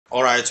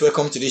Alright,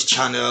 welcome to this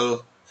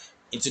channel.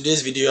 In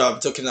today's video,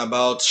 I'm talking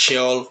about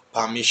shell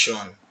permission.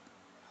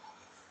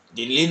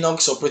 The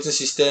Linux operating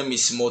system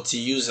is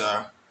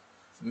multi-user,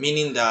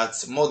 meaning that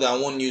more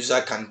than one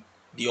user can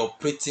be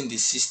operating the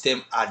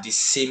system at the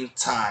same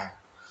time.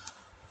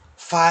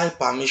 File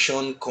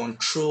permission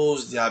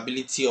controls the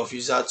ability of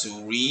user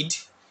to read,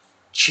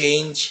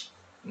 change,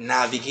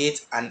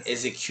 navigate, and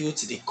execute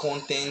the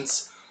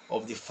contents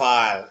of the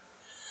file.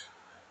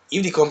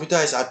 If the computer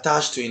is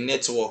attached to a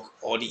network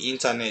or the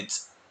internet,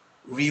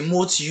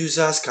 remote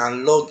users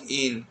can log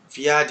in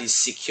via the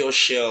secure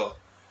shell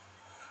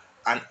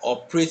and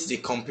operate the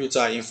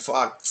computer. In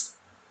fact,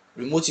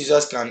 remote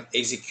users can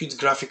execute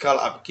graphical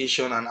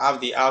application and have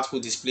the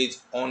output displayed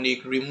on a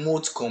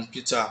remote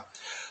computer.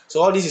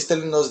 So all this is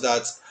telling us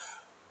that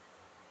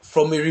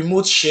from a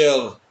remote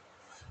shell,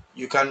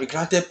 you can be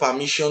granted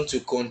permission to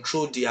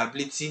control the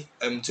ability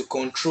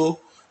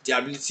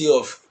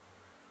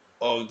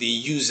of the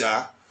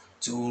user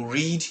to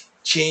read,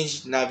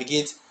 change,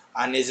 navigate,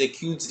 and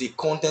execute the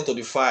content of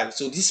the file.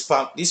 So this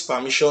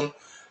permission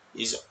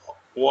is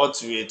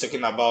what we're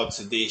talking about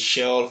today,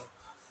 shell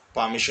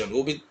permission.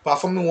 We'll be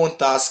performing one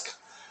task,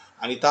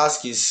 and the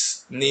task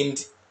is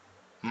named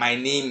 "My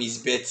name is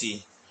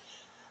Betty,"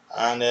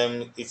 and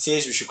it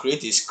says we should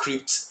create a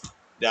script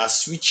that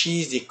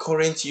switches the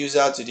current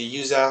user to the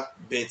user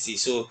Betty.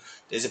 So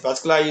there's a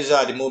particular user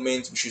at the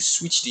moment. We should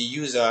switch the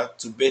user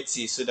to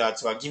Betty so that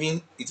we're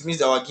giving it means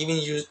that we're giving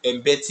you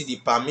and Betty the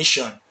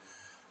permission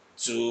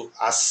to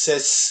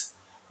access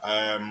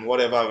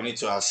whatever we need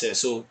to access.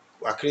 So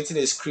we're creating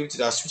a script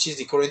that switches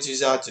the current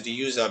user to the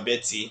user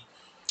Betty.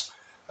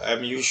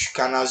 You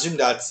can assume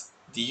that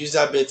the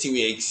user Betty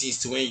will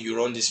exist when you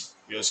run this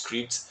your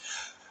script.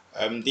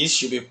 This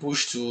should be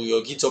pushed to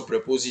your GitHub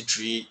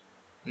repository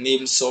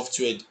named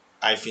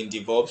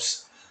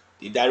software-devops.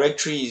 The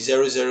directory is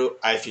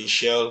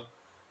 00-shell,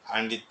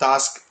 and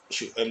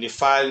the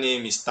file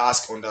name is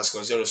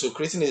task_0. So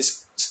creating a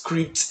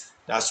script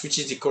that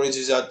switches the current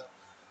user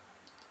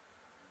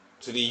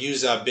to the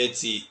user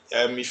Betty.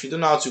 If you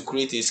don't know how to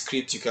create a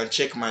script, you can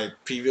check my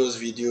previous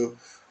video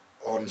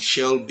on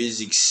shell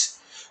basics,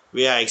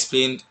 where I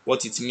explained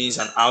what it means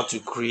and how to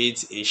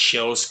create a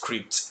shell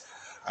script.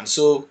 And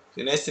so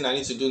the next thing I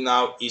need to do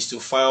now is to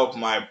fire up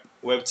my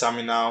web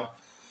terminal.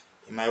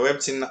 In my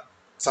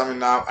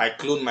terminal, I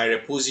clone my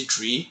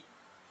repository,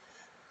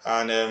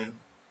 and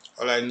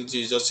all I need to do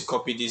is just to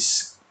copy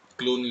this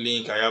clone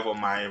link I have on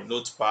my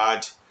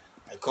notepad.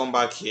 I come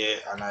back here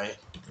and I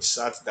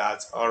insert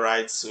that.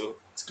 Alright, so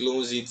it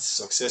clones it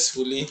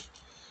successfully.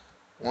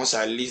 Once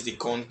I list the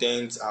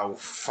content, I'll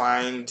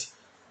find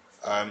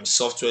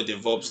software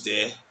DevOps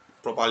there,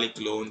 properly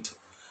cloned,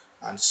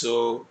 and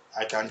so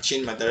I can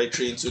change my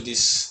directory into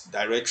this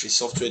directory,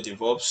 software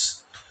DevOps.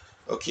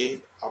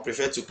 Okay, I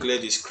prefer to clear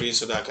the screen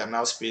so that I can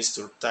have space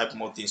to type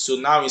more things. So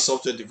now in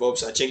software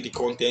DevOps, I check the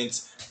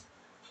content.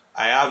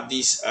 I have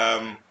this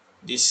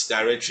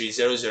directory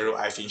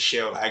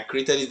 00-shell. I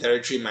created this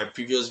directory in my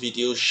previous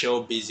video,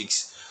 shell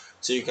basics,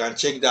 so you can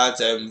check that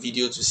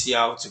video to see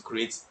how to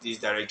create this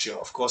directory.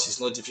 Of course, it's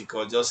not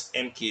difficult, just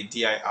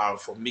mkdir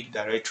for make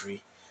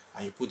directory,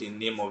 and you put the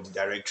name of the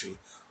directory.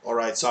 All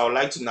right, so I would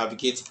like to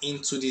navigate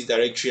into this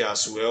directory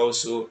as well.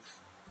 So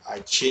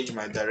I change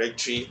my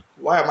directory.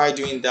 Why am I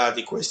doing that?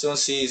 The question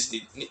says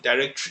the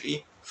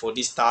directory for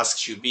this task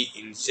should be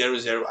in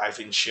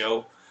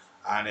 00-shell,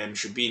 and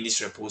should be in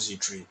this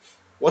repository.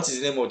 What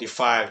is the name of the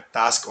file?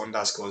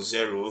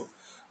 Task_0,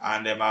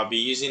 and I'll be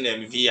using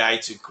vi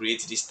to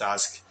create this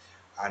task,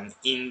 and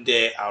in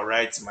there I'll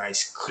write my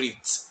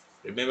script.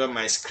 Remember,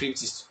 my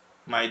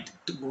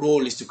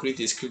role is to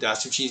create a script that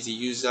switches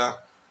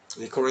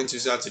the current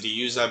user to the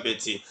user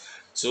Betty.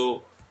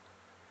 So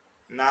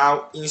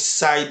now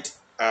inside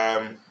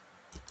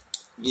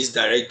this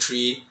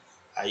directory,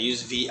 I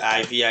use vi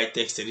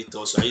text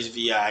editor. So I use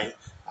vi,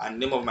 and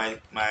name of my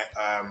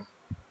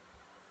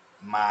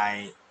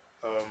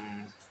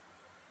um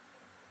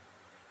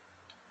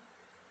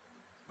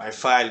my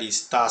file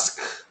is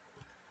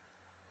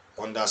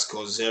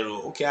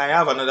task_0. Okay, I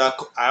have another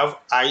I have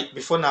I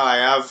before now I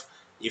have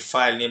a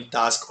file named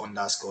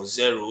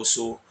task_0.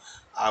 So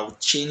I'll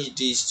change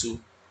this to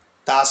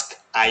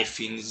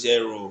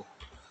task-0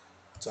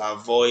 to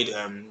avoid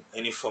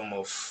any form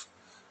of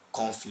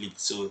conflict.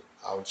 So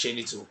I'll change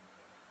it to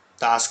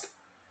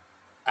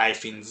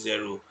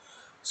task-0.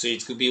 So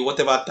it could be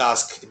whatever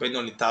task, depending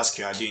on the task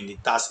you are doing. The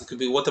task, it could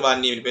be whatever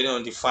name depending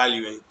on the file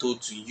you were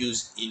told to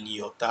use in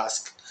your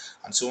task.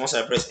 And so once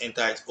I press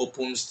enter, it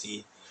opens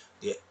the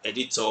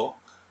editor.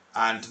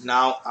 And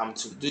now I'm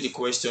to do the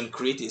question,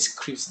 create a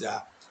script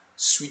that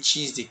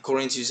switches the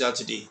current user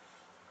to the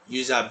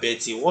user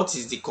Betty. What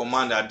is the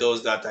command that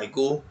does that? I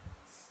go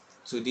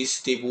to this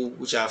table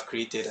which I have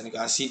created, and you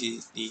can see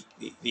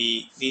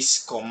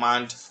this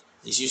command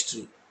is used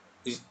to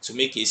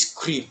make a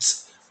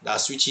script that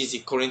switches the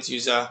current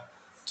user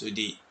to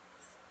the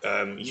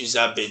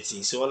user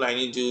Betty. So all I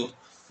need to do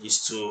is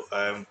to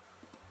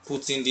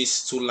put in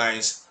these two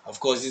lines. Of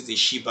course, this is the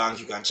shebang.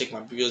 You can check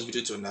my previous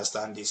video to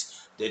understand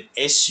this.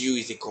 Then su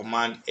is the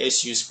command,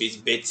 su space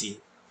Betty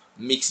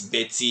makes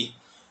Betty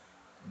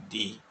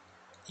the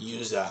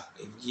user.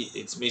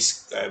 It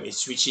makes it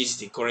switches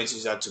the current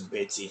user to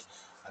Betty.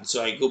 And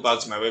so I go back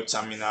to my web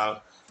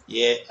terminal.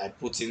 Here I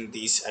put in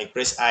this, I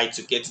press I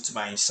to get into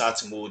my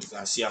insert mode. You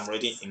can see I'm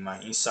already in my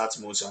insert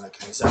mode, so I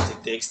can insert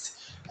the text.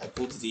 I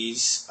put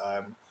this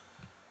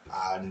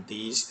and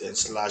this, then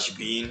slash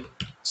bin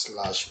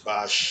slash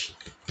bash.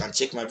 You can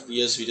check my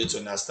previous video to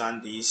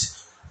understand this.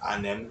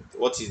 And then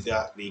what is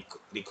that? The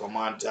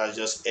command that's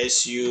just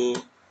su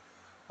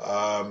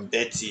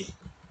Betty.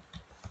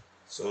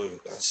 So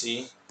you can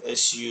see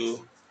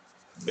su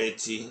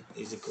Betty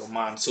is the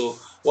command. So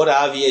what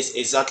I have here is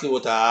exactly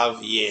what I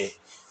have here,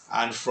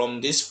 and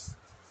from this,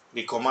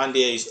 the command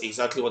there is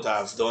exactly what I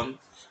have done.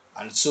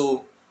 And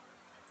so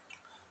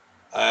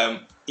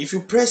if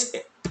you press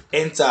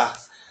enter,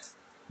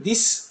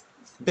 this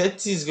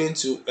Betty is going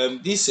to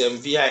this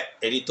vi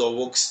editor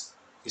works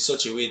in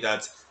such a way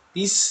that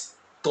this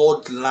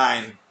third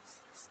line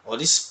or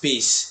this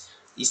space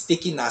is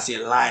taken as a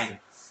line,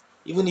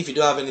 even if you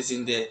don't have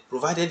anything there,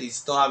 provided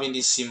it's not having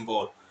this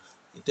symbol.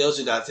 It tells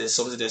you that there's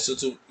something there. So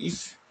to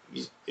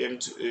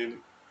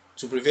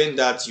prevent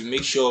that, you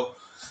make sure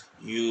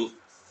you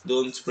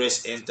don't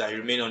press enter, you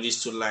remain on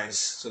these two lines,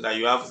 so that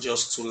you have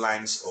just two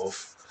lines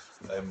of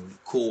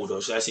code,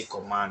 or should I say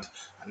command.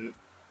 And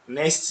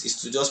next is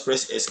to just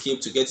press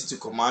escape to get into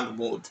command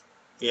mode.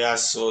 Yeah,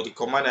 so the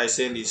command I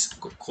send is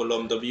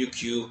column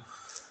wq.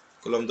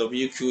 Column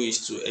wq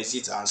is to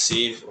exit and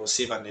save, or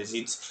save and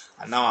exit.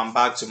 And now I'm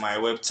back to my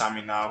web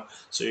terminal,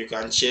 so you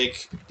can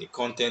check the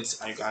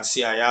contents and you can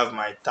see I have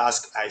my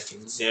task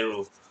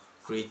 -0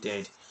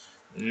 created.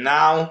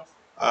 Now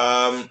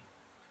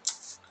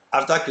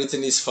after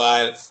creating this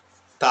file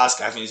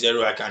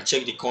task-0, I can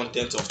check the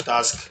content of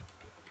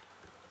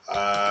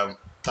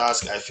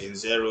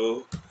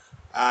task-0,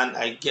 and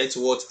I get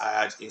what I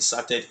had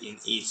inserted in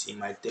it in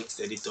my text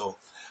editor.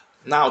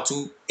 Now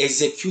to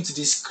execute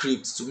this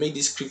script, to make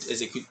this script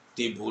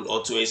executable,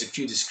 or to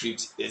execute the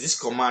script, there's this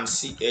command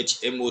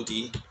chmod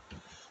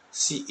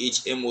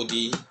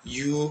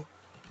u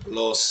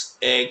plus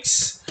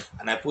x,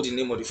 and I put the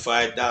name of the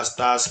file, that's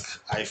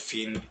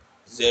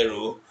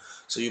task-0.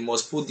 So you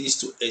must put this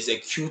to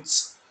execute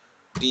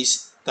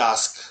this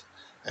task,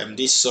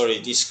 this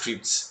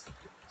script.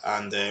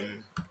 And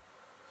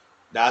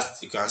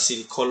that, you can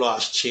see the color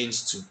has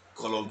changed to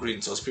color green.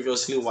 It was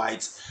previously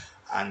white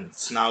and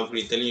it's now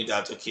green, telling you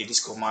that okay, this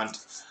command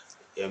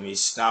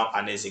is now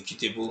an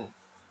executable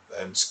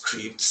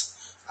script.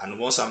 And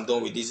once I'm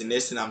done with this, the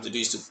next thing I'm to do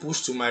is to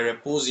push to my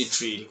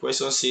repository. The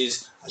question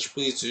says I should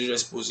put it to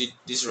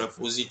this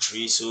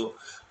repository, so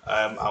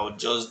I will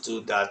just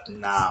do that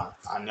now.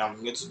 And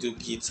I'm going to do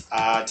git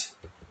add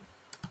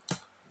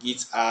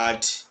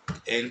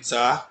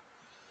enter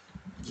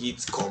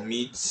git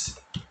commit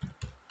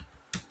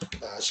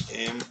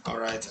 -m. All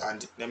right,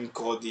 and let me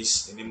call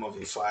this the name of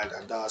the file,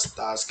 and that's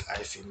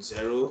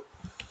task-0.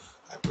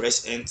 I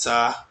press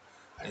enter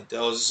and it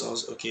tells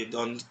us okay,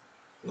 done,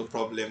 no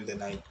problem.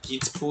 Then I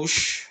git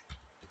push.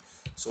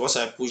 So once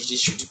I push,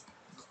 this should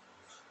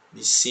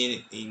be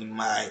seen in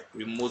my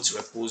remote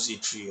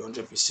repository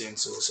 100%.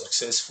 So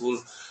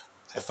successful.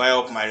 I fire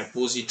up my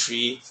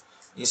repository.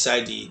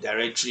 Inside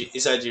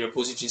the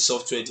repository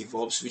software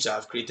DevOps, which I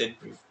have created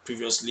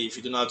previously. If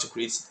you don't know how to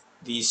create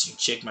this, you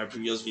check my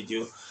previous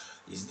video,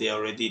 is there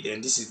already.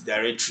 Then this is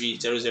directory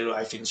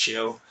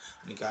 00-shell,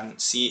 and you can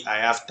see I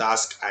have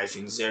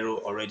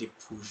task-0 already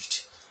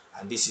pushed,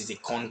 and this is the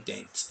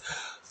content.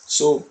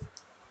 So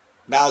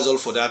that's all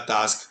for that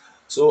task.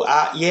 So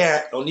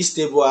here on this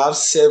table I have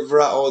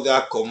several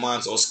other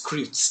commands or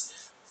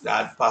scripts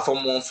that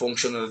perform one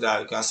function or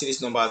that. You can see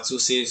this number 2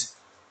 says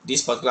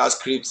this particular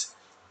script,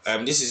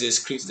 this is a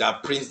script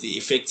that prints the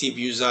effective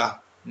user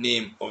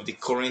name of the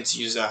current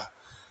user.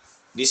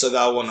 This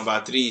other one,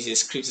 number 3, is a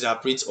script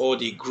that prints all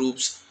the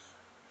groups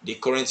the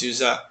current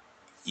user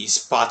is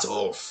part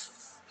of.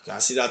 You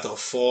can see that of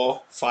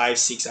 4, 5,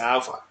 6. I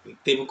have the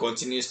table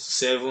continues to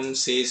 7,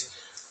 says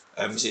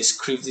the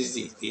script is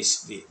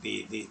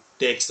the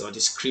text or the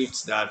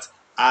script that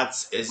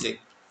adds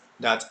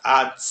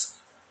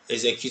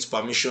execute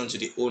permission to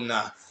the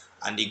owner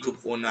and the group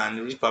owner,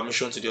 and read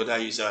permission to the other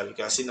user. You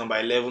can see number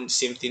 11,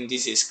 same thing.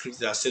 This is a script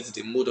that sets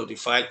the mode of the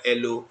file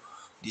hello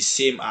the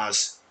same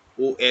as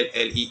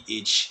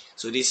OLLEH.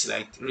 So this is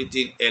like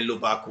reading hello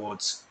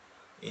backwards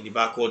in the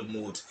backward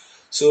mode.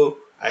 So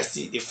I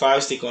see the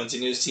file still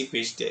continues. See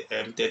page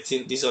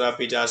 13. This other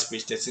page has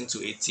page 13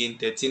 to 18.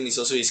 13 is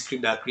also a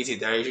script that creates a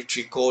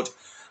directory called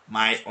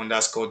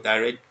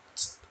my_direct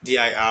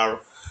dir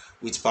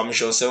with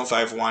permission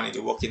 751 in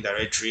the working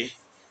directory.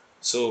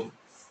 So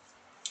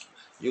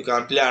you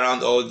can play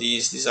around all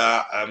these. These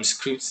are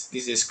scripts.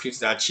 These are scripts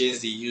that change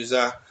the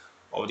user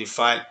of the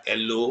file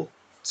hello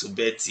to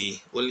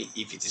Betty only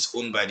if it is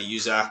owned by the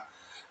user.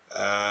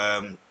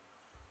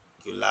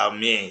 You allow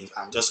me.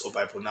 I'm just hope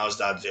I pronounced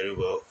that very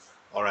well.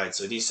 All right,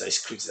 so this is a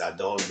script that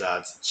does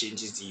that,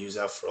 changes the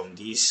user from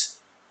this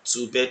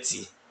to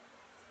Betty,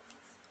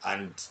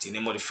 and the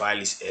name of the file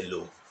is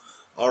hello.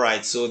 All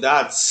right, so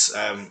that's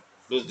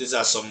these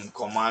are some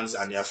commands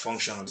and their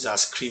function. These are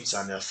scripts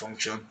and their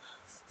function.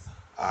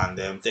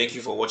 And thank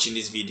you for watching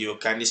this video.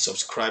 Kindly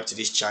subscribe to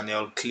this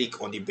channel.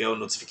 Click on the bell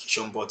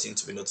notification button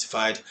to be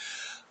notified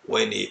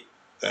when a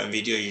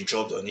video is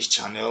dropped on this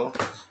channel.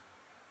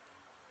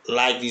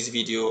 Like this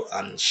video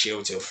and share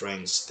with your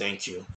friends. Thank you.